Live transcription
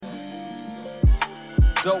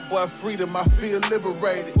Dope boy freedom, I feel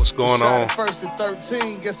liberated. What's going on? First and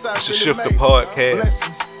 13, guess I It's a really Shift the made it. Podcast.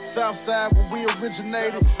 Blessings, Southside where we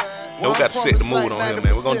originated. Yeah, we got to set the mood on here,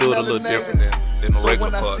 man. We're going to do it a little different than the So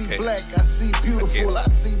regular when I see podcast. black, I see beautiful, I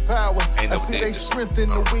see power. Ain't I no see they digging. strength in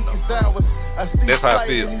the weakest hours. I see That's how I fight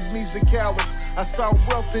feel. in these measly cowards. I saw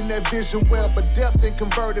wealth in that vision well, but death in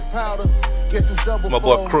converted powder. Guess it's double My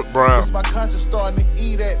boy fold. Crook Brown. Guess my conscience starting to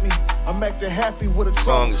eat at me. I'm acting happy with a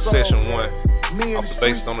Song is song. Session 1. Me and Off the the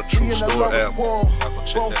based streets, on the True we in the Story lowest album. quarrel. Y'all go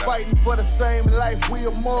check Both that out. fighting for the same life, we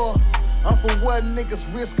are more. I'm for what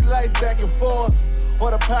niggas risk life back and forth,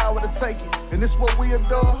 or the power to take it, and this what we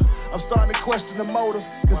adore. I'm starting to question the motive,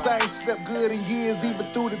 cause I ain't slept good in years. Even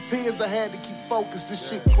through the tears, I had to keep focused, this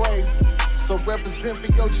shit crazy. So represent for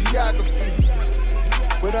your geography,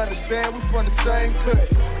 but understand we from the same cut.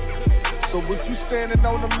 So if you standing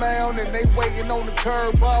on the mound and they waiting on the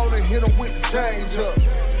curveball and hit them with the change up,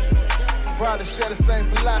 probably share the same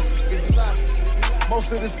philosophy.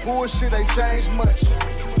 Most of this bullshit ain't changed much.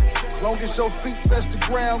 Long as your feet touch the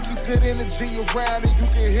ground, keep good energy around and you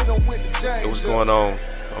can hit them with the change. Hey, what's going on?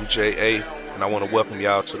 I'm J.A., and I want to welcome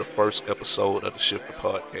y'all to the first episode of the Shift the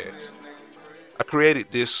Podcast. I created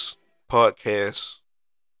this podcast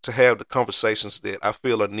to have the conversations that I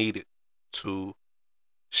feel are needed to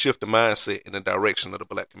shift the mindset in the direction of the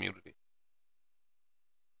black community.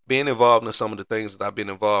 Being involved in some of the things that I've been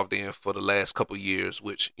involved in for the last couple of years,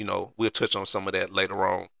 which, we'll touch on some of that later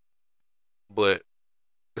on. But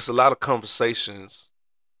it's a lot of conversations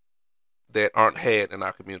that aren't had in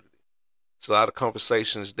our community. It's a lot of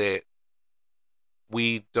conversations that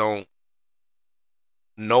we don't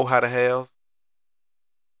know how to have,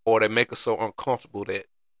 or they make us so uncomfortable that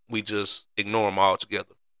we just ignore them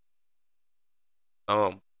altogether.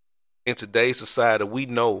 In today's society, we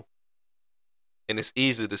know, and it's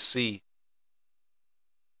easy to see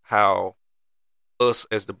how us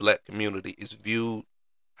as the black community is viewed,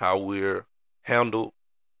 how we're handled,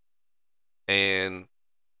 and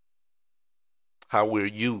how we're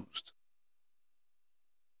used.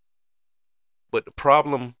 But the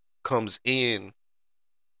problem comes in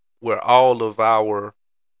where all of our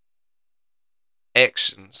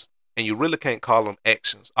actions, and you really can't call them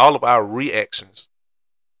actions, all of our reactions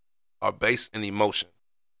are based in emotion.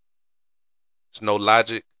 There's no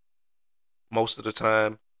logic most of the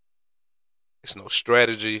time. It's no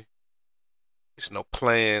strategy. It's no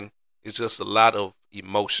plan. It's just a lot of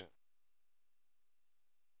emotion.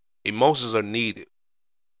 Emotions are needed.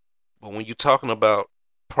 But when you're talking about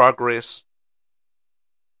progress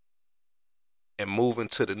and moving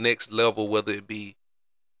to the next level, whether it be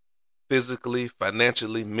physically,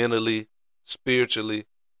 financially, mentally, spiritually,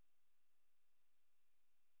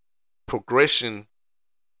 progression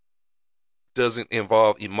doesn't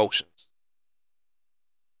involve emotions.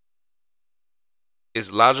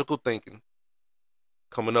 It's logical thinking,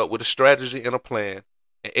 coming up with a strategy and a plan,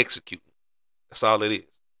 and executing. That's all it is.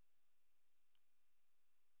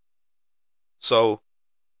 So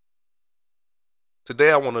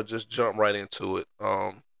today I want to just jump right into it.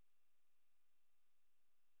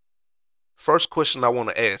 First question I want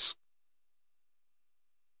to ask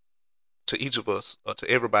to each of us, or to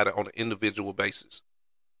everybody on an individual basis.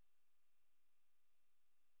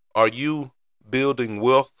 Are you building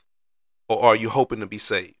wealth, or are you hoping to be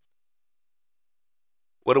saved?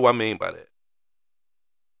 What do I mean by that?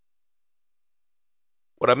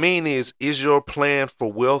 What I mean is your plan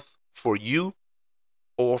for wealth for you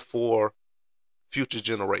or for future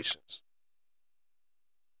generations?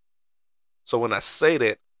 So when I say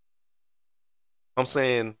that, I'm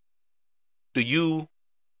saying, do you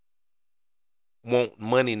want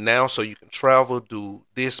money now so you can travel, do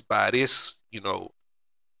this, buy this,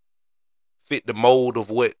 fit the mold of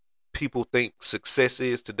what people think success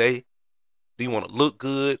is today? Do you want to look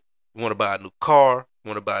good? You want to buy a new car? You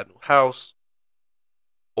want to buy a new house?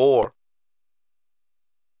 Or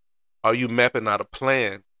are you mapping out a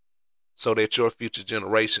plan so that your future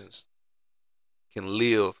generations can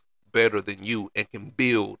live better than you and can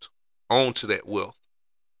build onto that wealth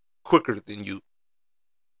quicker than you?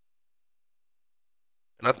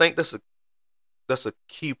 And I think that's a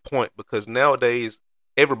key point, because nowadays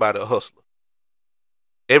everybody a hustler.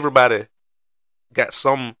 Everybody got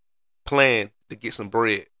some plan to get some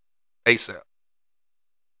bread ASAP.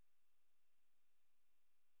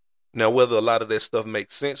 Now, whether a lot of that stuff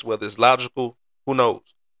makes sense, whether it's logical, who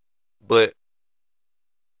knows? But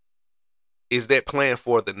is that plan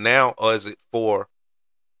for the now, or is it for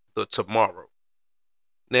the tomorrow?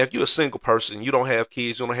 Now, if you're a single person, you don't have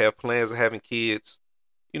kids, you don't have plans of having kids,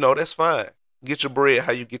 that's fine. Get your bread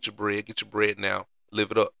how you get your bread. Get your bread now.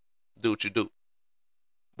 Live it up. Do what you do.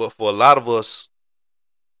 But for a lot of us,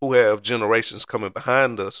 who have generations coming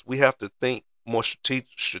behind us, we have to think more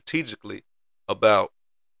strategically about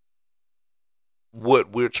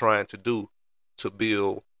what we're trying to do to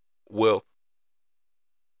build wealth,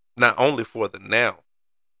 not only for the now,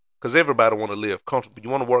 because everybody want to live comfortable. You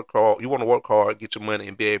want to work hard. You want to work hard, get your money,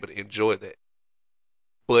 and be able to enjoy that.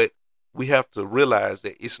 But we have to realize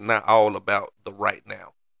that it's not all about the right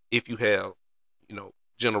now. If you have,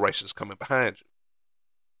 generations coming behind you.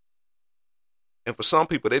 And for some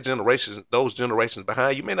people, those generations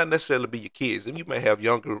behind you may not necessarily be your kids. And you may have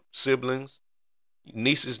younger siblings,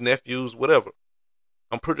 nieces, nephews, whatever.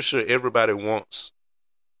 I'm pretty sure everybody wants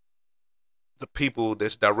the people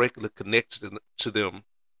that's directly connected to them,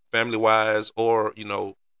 family-wise or,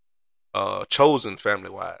 chosen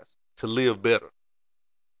family-wise, to live better.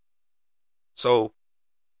 So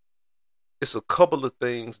it's a couple of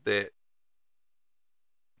things that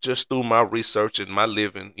just through my research and my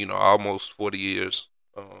living, almost 40 years,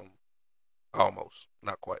 almost,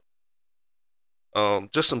 not quite.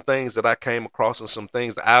 Just some things that I came across and some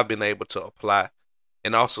things that I've been able to apply,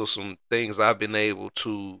 and also some things I've been able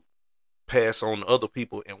to pass on to other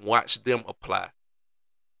people and watch them apply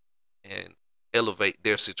and elevate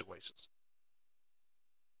their situations.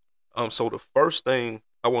 So the first thing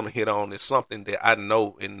I want to hit on is something that I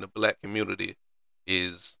know in the Black community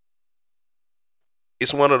is,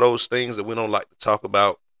 it's one of those things that we don't like to talk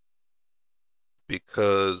about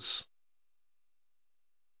because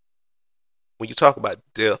when you talk about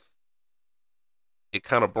death, it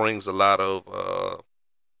kind of brings a lot of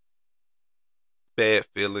bad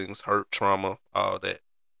feelings, hurt, trauma, all that.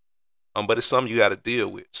 But it's something you got to deal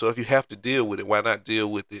with. So if you have to deal with it, why not deal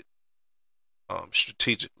with it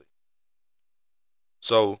strategically?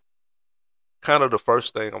 So kind of the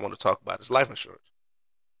first thing I want to talk about is life insurance.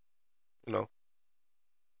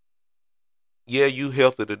 Yeah, you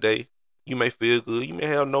healthy today. You may feel good. You may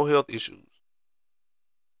have no health issues.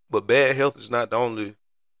 But bad health is not the only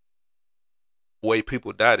way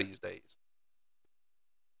people die these days.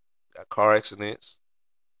 Got car accidents,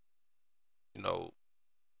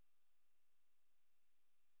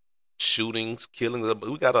 shootings, killings.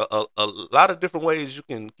 We got a lot of different ways you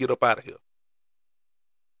can get up out of here.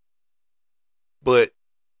 But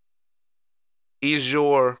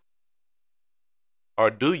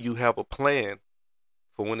do you have a plan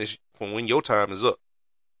for when your time is up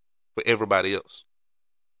for everybody else?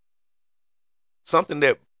 Something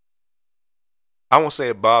that I won't say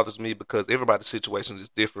it bothers me because everybody's situation is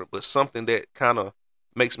different, but something that kind of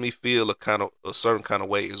makes me feel a certain kind of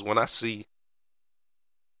way is when I see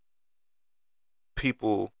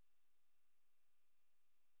people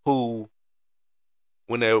who,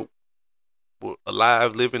 when they were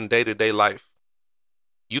alive, living day-to-day life,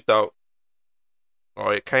 you thought,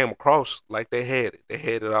 or it came across like they had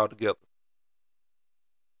it all together.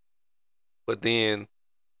 But then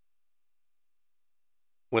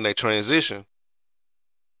when they transition,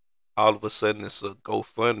 all of a sudden it's a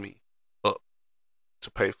GoFundMe up to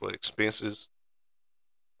pay for expenses,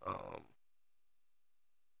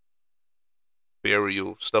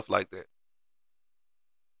 burial, stuff like that.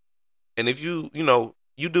 And if you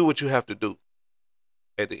do what you have to do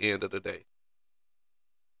at the end of the day.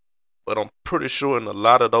 But I'm pretty sure in a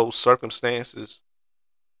lot of those circumstances,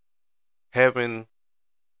 having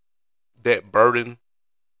that burden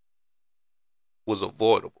was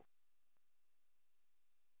avoidable.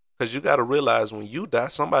 Because you got to realize when you die,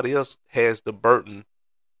 somebody else has the burden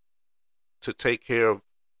to take care of,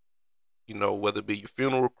 whether it be your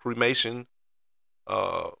funeral, cremation,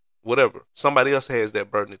 whatever. Somebody else has that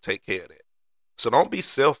burden to take care of that. So don't be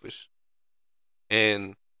selfish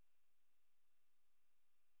and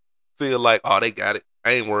feel like, oh, they got it.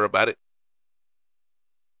 I ain't worried about it.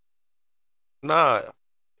 Nah.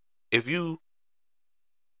 If you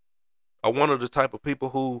are one of the type of people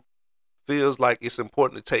who feels like it's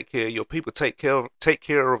important to take care of your people, take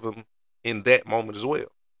care of them in that moment as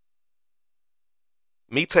well.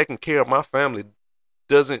 Me taking care of my family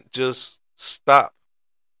doesn't just stop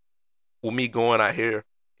with me going out here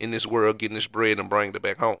in this world, getting this bread and bringing it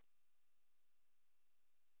back home.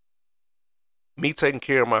 Me taking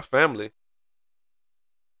care of my family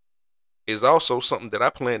is also something that I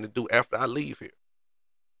plan to do after I leave here.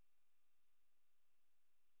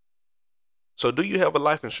 So do you have a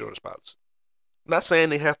life insurance policy? I'm not saying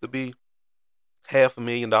they have to be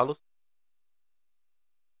 $500,000.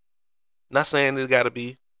 Not saying it got to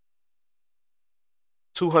be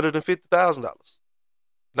 $250,000.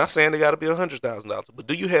 Not saying it got to be $100,000. But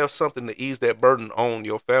do you have something to ease that burden on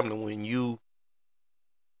your family when you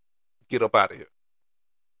get up out of here?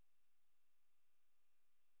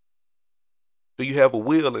 Do you have a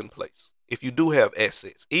will in place? if you do have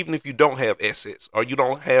assets, even if you don't have assets or you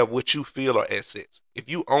don't have what you feel are assets, if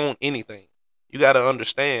you own anything, you got to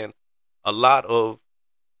understand a lot of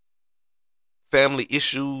family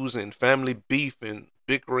issues and family beef and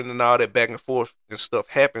bickering and all that back and forth and stuff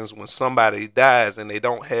happens when somebody dies and they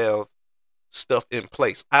don't have stuff in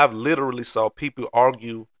place. I've literally saw people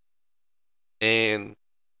argue and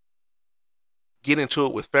get into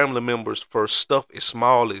it with family members for stuff as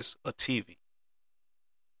small as a TV.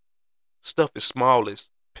 Stuff as small as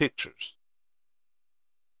pictures.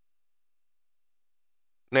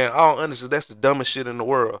 Now, all honesty, that's the dumbest shit in the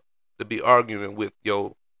world, to be arguing with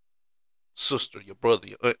your sister, your brother,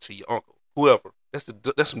 your auntie, your uncle, whoever. That's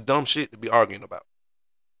some dumb shit to be arguing about.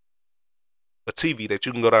 A TV that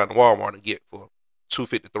you can go down to Walmart and get for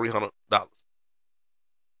 $250, $300.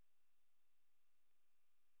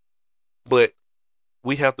 But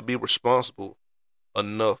we have to be responsible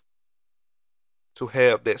enough to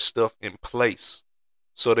have that stuff in place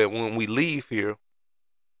so that when we leave here,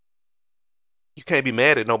 you can't be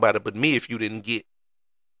mad at nobody but me if you didn't get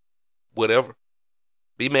whatever.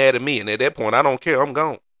 Be mad at me, and at that point, I don't care. I'm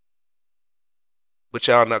gone. But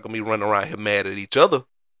y'all not going to be running around here mad at each other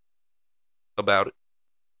about it.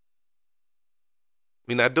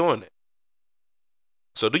 We're not doing that.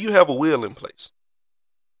 So do you have a will in place?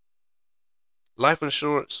 Life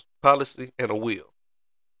insurance policy and a will.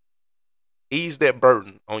 Ease that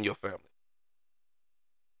burden on your family.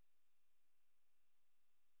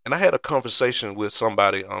 And I had a conversation with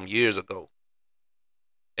somebody years ago,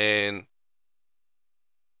 and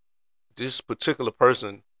this particular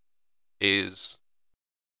person is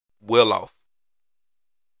well off,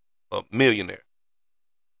 a millionaire.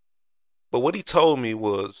 But what he told me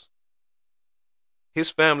was his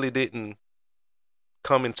family didn't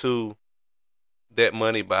come into that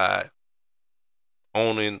money by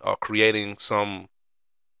owning or creating some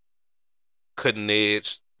cutting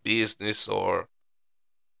edge business or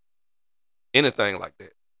anything like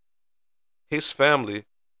that. His family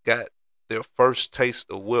got their first taste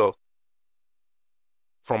of wealth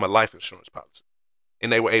from a life insurance policy,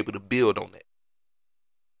 and they were able to build on that.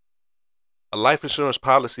 A life insurance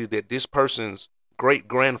policy that this person's great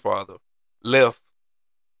grandfather left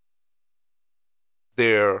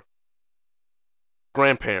their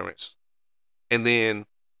grandparents, and then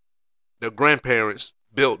their grandparents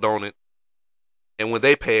built on it, and when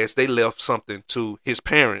they passed, they left something to his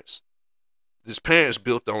parents. His parents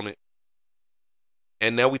built on it,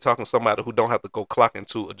 and now we talking somebody who don't have to go clock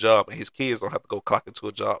into a job, and his kids don't have to go clock into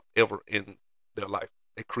a job ever in their life.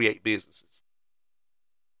 They create businesses,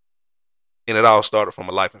 and it all started from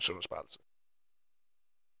a life insurance policy.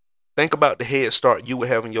 Think about the head start you would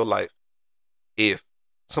have in your life if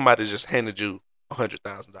somebody just handed you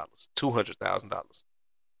 $100,000, $200,000,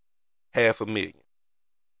 $500,000,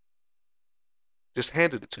 just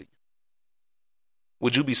handed it to you.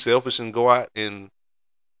 Would you be selfish and go out and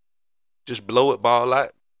just blow it, ball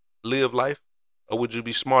out, live life? Or would you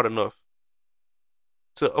be smart enough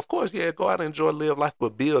to, of course, yeah, go out and enjoy, live life,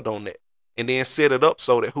 but build on that. And then set it up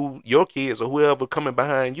so that your kids or whoever coming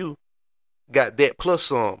behind you got that plus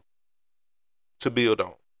some to build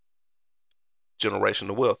on.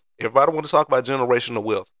 Generational wealth. Everybody want to talk about generational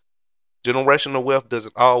wealth. Generational wealth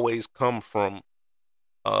doesn't always come from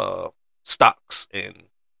stocks and,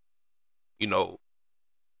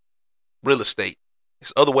 real estate.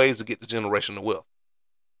 There's other ways to get the generational wealth.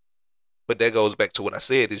 But that goes back to what I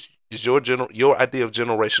said, is your idea of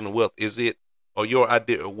generational wealth, or your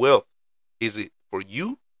idea of wealth, is it for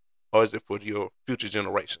you or is it for your future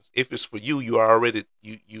generations? If it's for you, you are already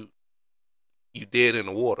you dead in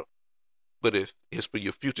the water. But if it's for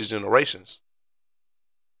your future generations,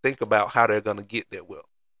 think about how they're going to get that wealth.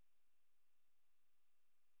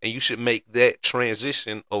 And you should make that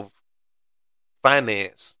transition of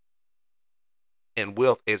finance and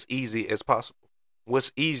wealth as easy as possible.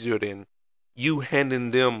 What's easier than you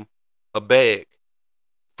handing them a bag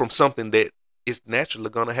from something that is naturally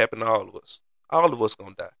going to happen to all of us? All of us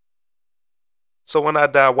going to die. So when I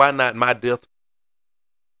die, why not my death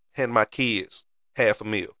hand my kids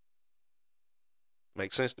 $500,000?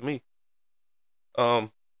 Makes sense to me.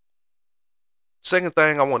 Second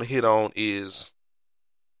thing I want to hit on is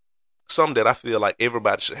something that I feel like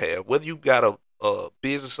everybody should have. Whether you got a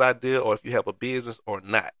business idea or if you have a business or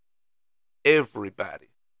not, everybody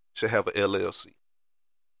should have an LLC.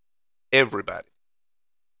 Everybody.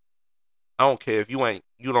 I don't care if you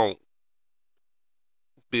don't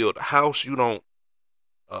build a house, you don't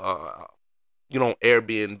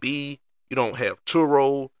Airbnb, you don't have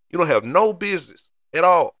Turo, you don't have no business at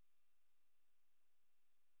all.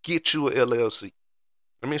 Get you an LLC.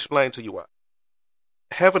 Let me explain to you why.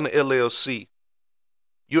 having an LLC,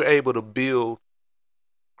 you're able to build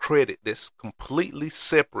credit that's completely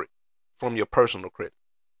separate from your personal credit.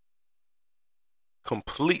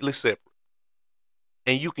 Completely separate.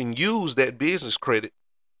 And you can use that business credit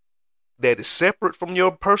that is separate from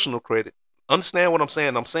your personal credit. Understand what I'm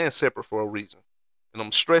saying? I'm saying separate for a reason. And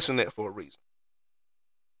I'm stressing that for a reason.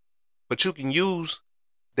 But you can use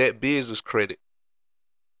that business credit,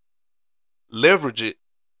 leverage it,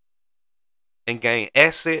 and gain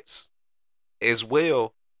assets as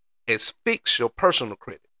well as fix your personal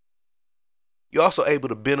credit. You're also able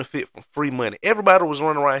to benefit from free money. Everybody was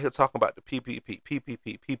running around here talking about the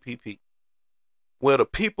PPP. Well, the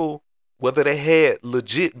people, whether they had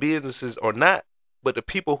legit businesses or not, but the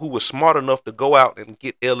people who were smart enough to go out and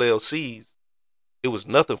get LLCs, it was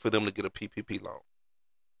nothing for them to get a PPP loan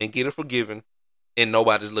and get it forgiven, and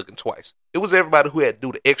nobody's looking twice. It was everybody who had to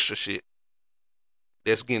do the extra shit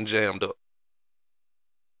that's getting jammed up.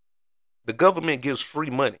 The government gives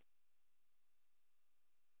free money.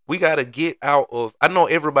 We got to get out of, I know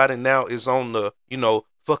everybody now is on the,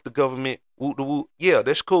 fuck the government, woo the woo. Yeah,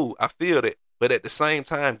 that's cool. I feel that. But at the same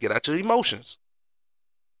time, get out your emotions.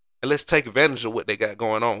 And let's take advantage of what they got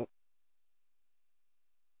going on.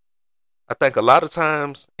 I think a lot of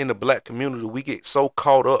times in the black community, we get so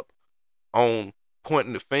caught up on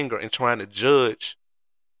pointing the finger and trying to judge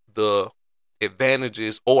the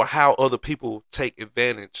advantages or how other people take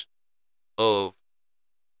advantage of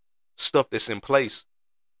stuff that's in place,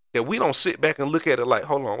 that we don't sit back and look at it like,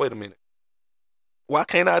 hold on, wait a minute. Why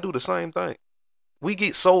can't I do the same thing? We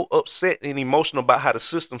get so upset and emotional about how the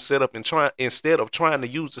system's set up and instead of trying to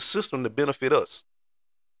use the system to benefit us.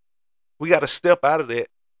 We got to step out of that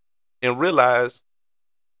and realize,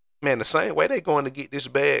 man, the same way they're going to get this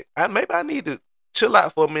bag, maybe I need to chill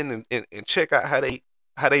out for a minute and check out how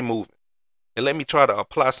they moving. And let me try to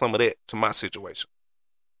apply some of that to my situation.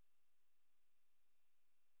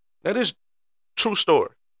 Now, this is true story.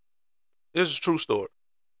 This is a true story.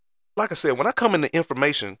 Like I said, when I come into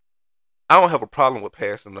information, I don't have a problem with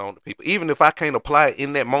passing it on to people. Even if I can't apply it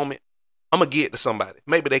in that moment, I'm going to get it to somebody.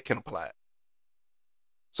 Maybe they can apply it.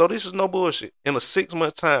 So this is no bullshit. In a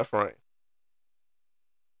 6-month time frame,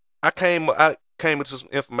 I came into some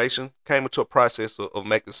information, came into a process of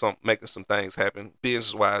making some things happen,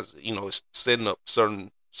 business wise, it's setting up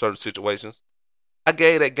certain situations. I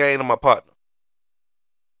gave that game to my partner.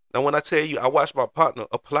 Now when I tell you I watched my partner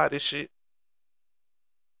apply this shit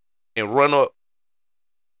and run up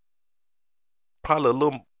probably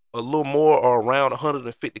a little more or around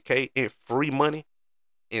 $150K in free money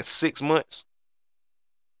in 6 months,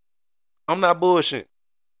 I'm not bullshit.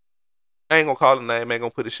 I ain't gonna call the name, ain't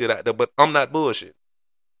gonna put this shit out there, but I'm not bullshit.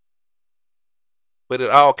 But it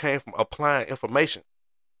all came from applying information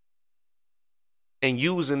and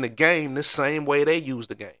using the game the same way they use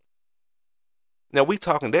the game. Now we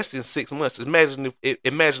talking, that's in 6 months. Imagine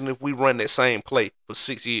if we run that same play for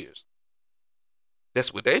 6 years.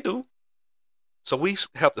 That's what they do. So we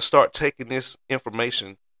have to start taking this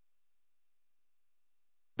information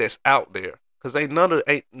that's out there, because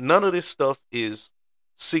none of this stuff is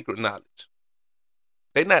secret knowledge.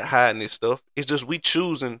 They not hiding this stuff. It's just we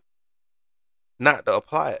choosing not to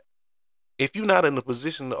apply it. If you're not in a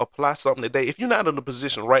position to apply something today, if you're not in a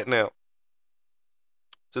position right now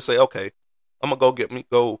to say, okay, I'm gonna get me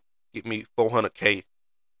 $400K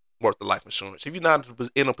worth of life insurance. If you're not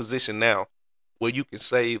in a position now where you can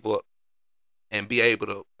save up and be able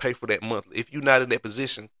to pay for that monthly, if you're not in that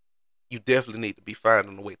position, you definitely need to be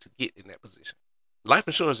finding a way to get in that position. Life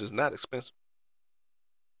insurance is not expensive.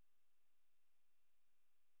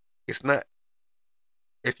 It's not.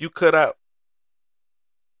 If you cut out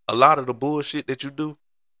a lot of the bullshit that you do,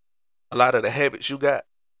 a lot of the habits you got,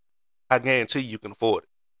 I guarantee you can afford it.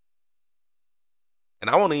 And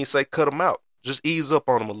I won't even say cut them out. Just ease up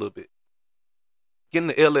on them a little bit. Getting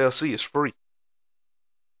the LLC is free.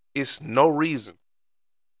 It's no reason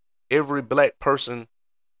every black person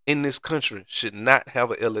in this country should not have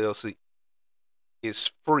an LLC.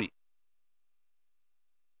 It's free.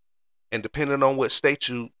 And depending on what state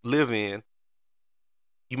you live in,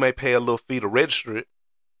 you may pay a little fee to register it,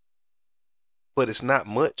 but it's not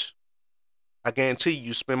much. I guarantee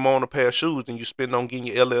you spend more on a pair of shoes than you spend on getting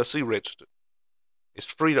your LLC registered. It's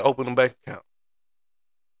free to open a bank account.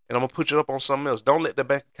 And I'm going to put you up on something else. Don't let the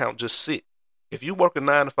bank account just sit. If you work a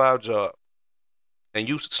 9-to-5 job and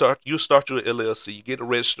you start your LLC, you get it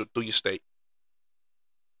registered through your state,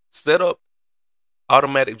 set up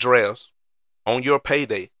automatic drafts on your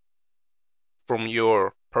payday from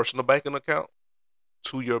your personal banking account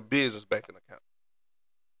to your business banking account.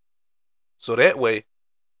 So that way,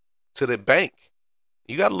 to the bank,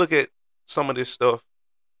 you got to look at some of this stuff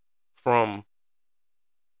from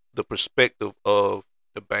the perspective of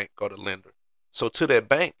the bank or the lender. So to that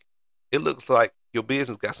bank, it looks like your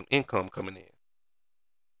business got some income coming in.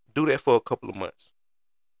 Do that for a couple of months.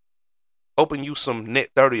 Open you some net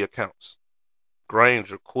 30 accounts.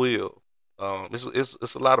 Granger, Quill.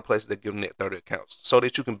 It's a lot of places that give net 30 accounts so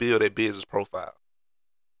that you can build a business profile.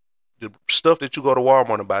 The stuff that you go to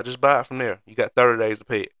Walmart and buy, just buy it from there. You got 30 days to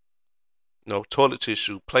pay it. Toilet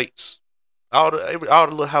tissue, plates, all the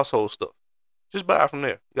little household stuff. Just buy it from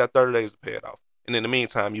there. You got 30 days to pay it off. And in the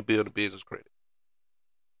meantime, you build a business credit.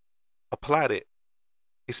 Apply that.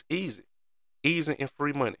 It's easy. Easy and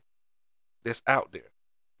free money that's out there.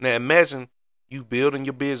 Now imagine you building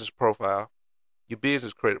your business profile, your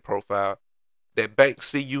business credit profile. That bank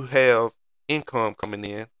see you have income coming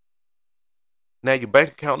in. Now your bank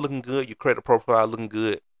account looking good, your credit profile looking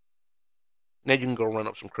good. Now you can go run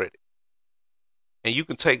up some credit. And you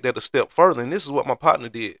can take that a step further. And this is what my partner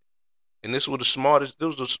did. And this was the smartest.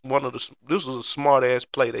 This was a smart ass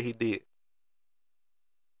play that he did.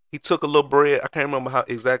 He took a little bread. I can't remember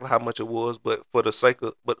exactly how much it was, but for the sake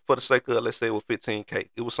of let's say it was $15K.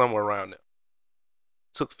 It was somewhere around there.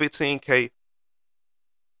 Took $15K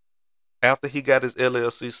after he got his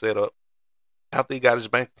LLC set up, after he got his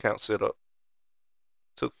bank account set up.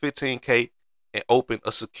 Took $15K and opened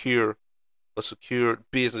a secured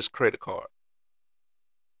business credit card.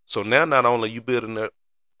 So now not only are you building that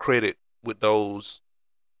credit with those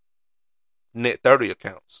net 30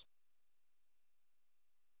 accounts,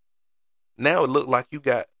 now it looked like you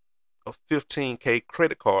got a $15K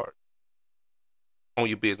credit card on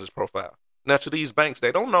your business profile. Now to these banks,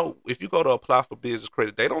 they don't know, if you go to apply for business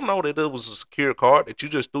credit, they don't know that it was a secure card that you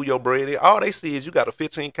just threw your bread in. All they see is you got a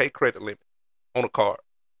 $15K credit limit on a card.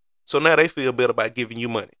 So now they feel better about giving you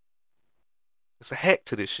money. It's a hack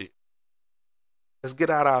to this shit. Let's get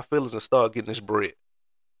out of our feelings and start getting this bread.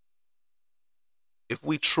 If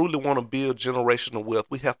we truly want to build generational wealth,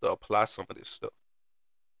 we have to apply some of this stuff.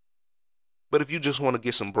 But if you just want to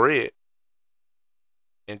get some bread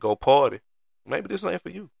and go party, maybe this ain't for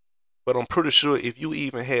you. But I'm pretty sure if you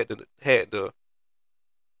even had the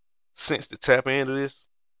sense to tap into this,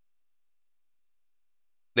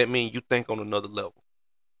 that means you think on another level,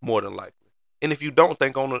 more than likely. And if you didn't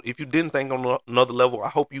think on another level, I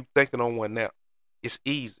hope you thinking on one now. It's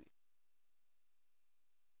easy.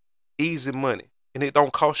 Easy money. And it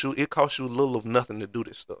costs you little of nothing to do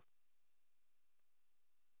this stuff.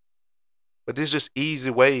 But there's just easy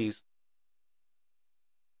ways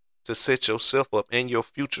to set yourself up and your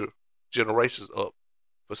future generations up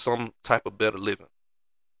for some type of better living.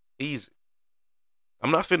 Easy.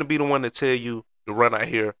 I'm not finna be the one to tell you to run out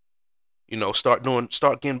here,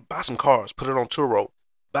 buy some cars, put it on Turo,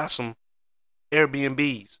 buy some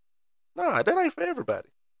Airbnbs. Nah, that ain't for everybody.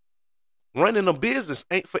 Running a business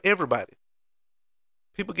ain't for everybody.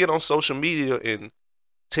 People get on social media and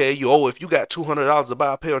tell you, if you got $200 to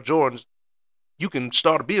buy a pair of Jordans, you can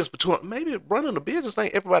start a business for $200. Maybe running a business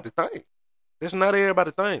ain't everybody's thing. That's not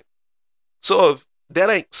everybody's thing. So if that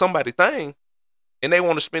ain't somebody's thing, and they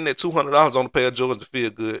want to spend that $200 on a pair of Jordans to feel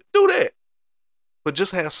good, do that. But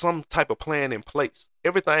just have some type of plan in place.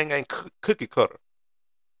 Everything ain't cookie cutter.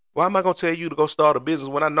 Why am I going to tell you to go start a business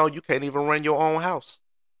when I know you can't even run your own house?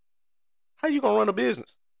 How you going to run a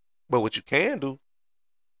business? But what you can do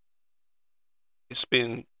is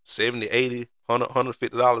spend $70, $80, $100,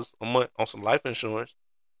 $150 a month on some life insurance.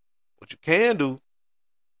 What you can do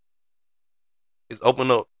is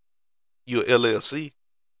open up your LLC,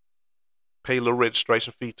 pay a little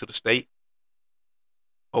registration fee to the state,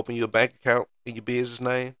 open your bank account in your business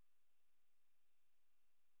name,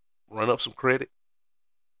 run up some credit,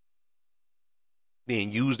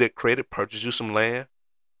 then use that credit, purchase you some land,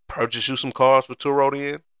 purchase you some cars for Turo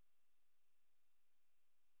in.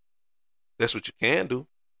 That's what you can do.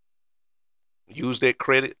 Use that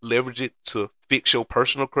credit, leverage it to fix your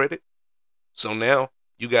personal credit. So now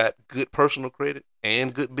you got good personal credit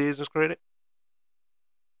and good business credit.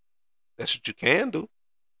 That's what you can do.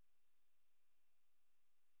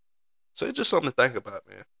 So it's just something to think about,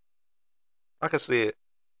 man. Like I said,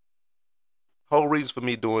 whole reason for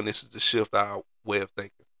me doing this is to shift our way of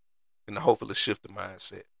thinking and to hopefully shift the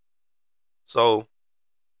mindset. So,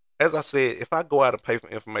 as I said, if I go out and pay for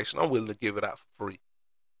information, I'm willing to give it out for free.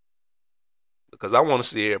 Because I want to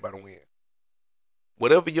see everybody win.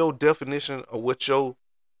 Whatever your definition or what your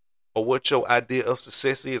idea of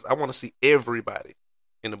success is, I want to see everybody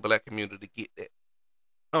in the black community get that.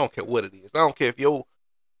 I don't care what it is. I don't care if your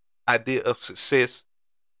idea of success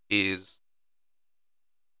is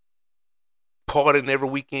partying every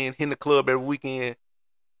weekend, hitting the club every weekend,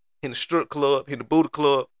 hitting the strip club, hitting the booty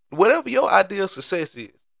club, whatever your idea of success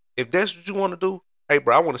is. if that's what you want to do, hey,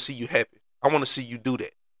 bro, I want to see you happy. I want to see you do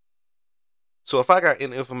that. So if I got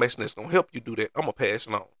any information that's going to help you do that, I'm going to pass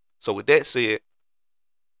it on. So with that said,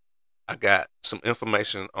 I got some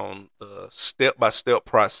information on the step-by-step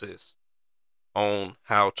process on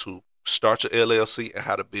how to start your LLC and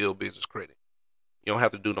how to build business credit. You don't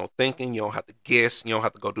have to do no thinking. You don't have to guess. You don't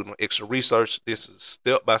have to go do no extra research. This is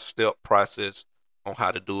step-by-step process on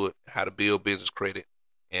how to do it, how to build business credit.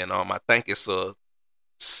 And I think it's a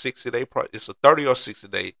 60-day it's a 30 or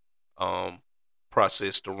 60-day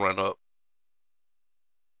process to run up.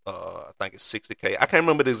 I think it's 60K. I can't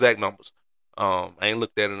remember the exact numbers. I ain't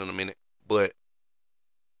looked at it in a minute, but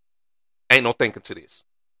ain't no thinking to this.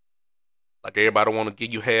 Like everybody want to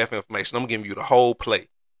give you half information. I'm giving you the whole play.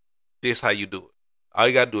 This how you do it. All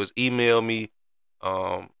you gotta do is email me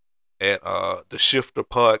at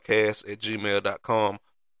theshifterpodcast@gmail.com.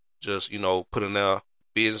 Just put in there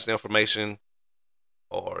business information,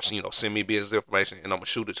 or send me business information, and I'm gonna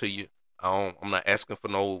shoot it to you. I'm not asking for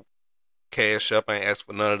no cash up. I ain't asking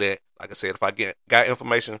for none of that. Like I said, if I got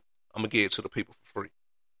information, I'm gonna give it to the people for free.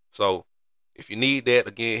 So if you need that,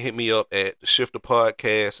 again, hit me up at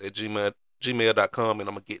theshifterpodcast@gmail.com, and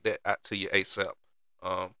I'm gonna get that out to you ASAP.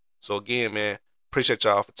 So again, man, appreciate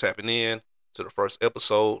y'all for tapping in to the first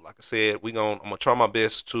episode. Like I said, I'm gonna try my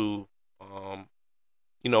best to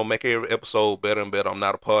make every episode better and better. I'm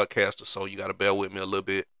not a podcaster, so you gotta bear with me a little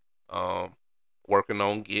bit. Working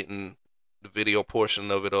on getting the video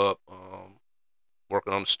portion of it up,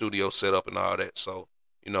 working on the studio setup and all that. So,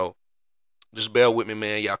 just bear with me,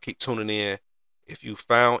 man. Y'all keep tuning in. If you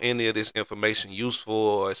found any of this information useful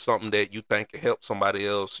or something that you think can help somebody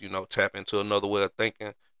else, tap into another way of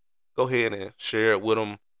thinking, go ahead and share it with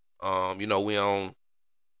them. We on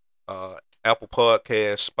Apple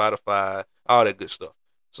Podcasts, Spotify, all that good stuff.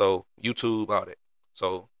 So YouTube, all that.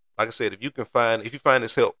 So like I said, if you find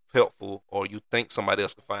this helpful, or you think somebody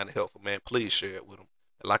else can find it helpful, man, please share it with them.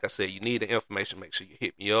 And like I said, you need the information, make sure you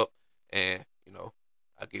hit me up, and I'll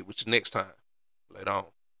get with you next time. Later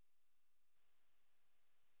on.